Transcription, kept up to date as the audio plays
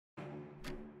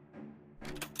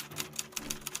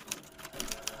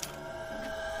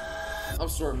I'm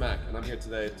Soar Mac, and I'm here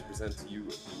today to present to you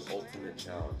the ultimate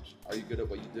challenge. Are you good at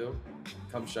what you do?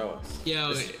 Come show us.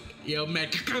 Yo,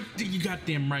 Mac, you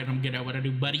goddamn right I'm good at what I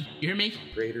do, buddy. You hear me?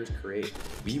 Creators create.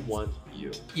 We want you.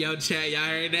 Yo, chat, y'all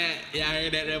heard that? Y'all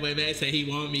heard that? That way Mac said he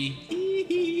want me.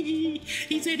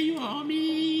 He said he want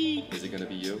me. Is it gonna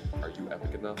be you? Are you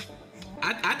epic enough?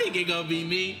 I think it gonna be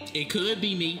me. It could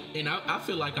be me, and I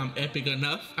feel like I'm epic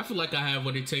enough. I feel like I have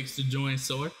what it takes to join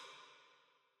Soar.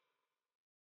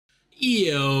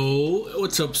 Yo,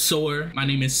 what's up, Soar? My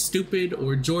name is Stupid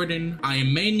or Jordan. I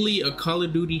am mainly a Call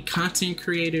of Duty content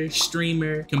creator,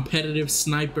 streamer, competitive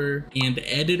sniper, and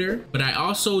editor, but I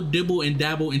also dibble and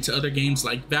dabble into other games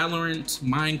like Valorant,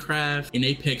 Minecraft, and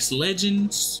Apex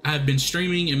Legends. I've been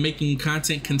streaming and making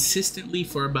content consistently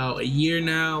for about a year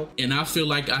now, and I feel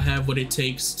like I have what it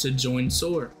takes to join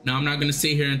Soar. Now, I'm not gonna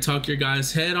sit here and talk your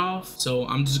guys' head off, so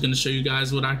I'm just gonna show you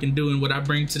guys what I can do and what I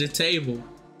bring to the table.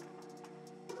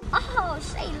 Oh,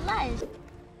 say less.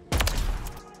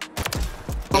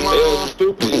 Hey,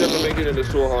 Stupid, you never make it in the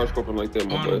soar hard scoping like that,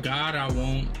 my boy. Oh God, I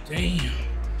won't. Damn.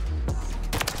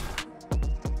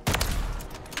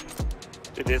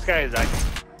 Dude, this guy is like...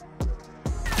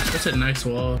 That's a nice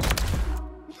wall.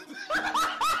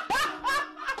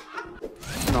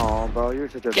 No, bro, you're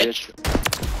such a bitch.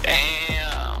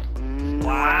 Damn.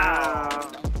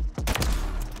 Wow.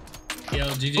 Yo,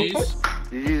 GG's.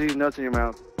 You just eat nuts in your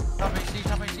mouth. Top AC,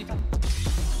 top AC, top.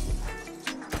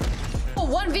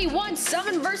 1v1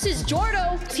 Summon versus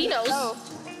Jordo. Tino's.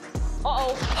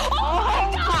 Uh-oh.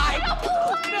 Oh my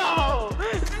God!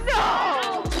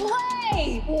 No!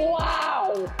 Play!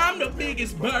 Wow! I'm the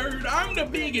biggest bird. I'm the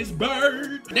biggest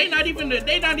bird. They not even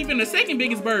the second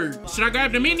biggest bird. Should I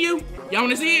grab the menu? Y'all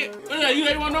wanna see it? Yeah, you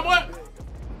ain't want no more?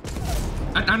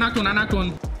 I knocked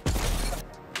one.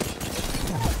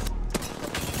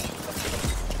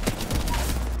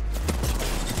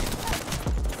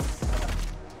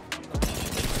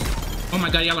 Oh my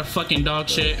God, y'all are fucking dog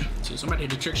shit. See, somebody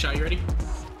hit a trick shot. You ready?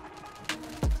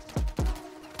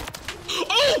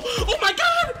 Oh my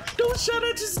God! Don't shut!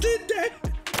 I just did that.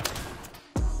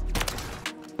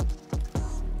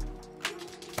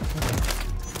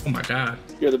 Oh my God.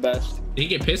 You're the best. Did he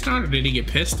get pissed on or did he get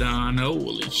pissed on?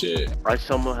 Holy shit. I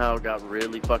somehow got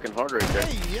really fucking hard right there.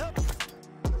 Hey, yep.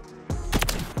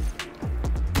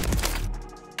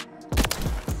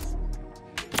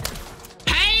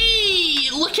 Hey,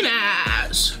 look at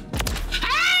us.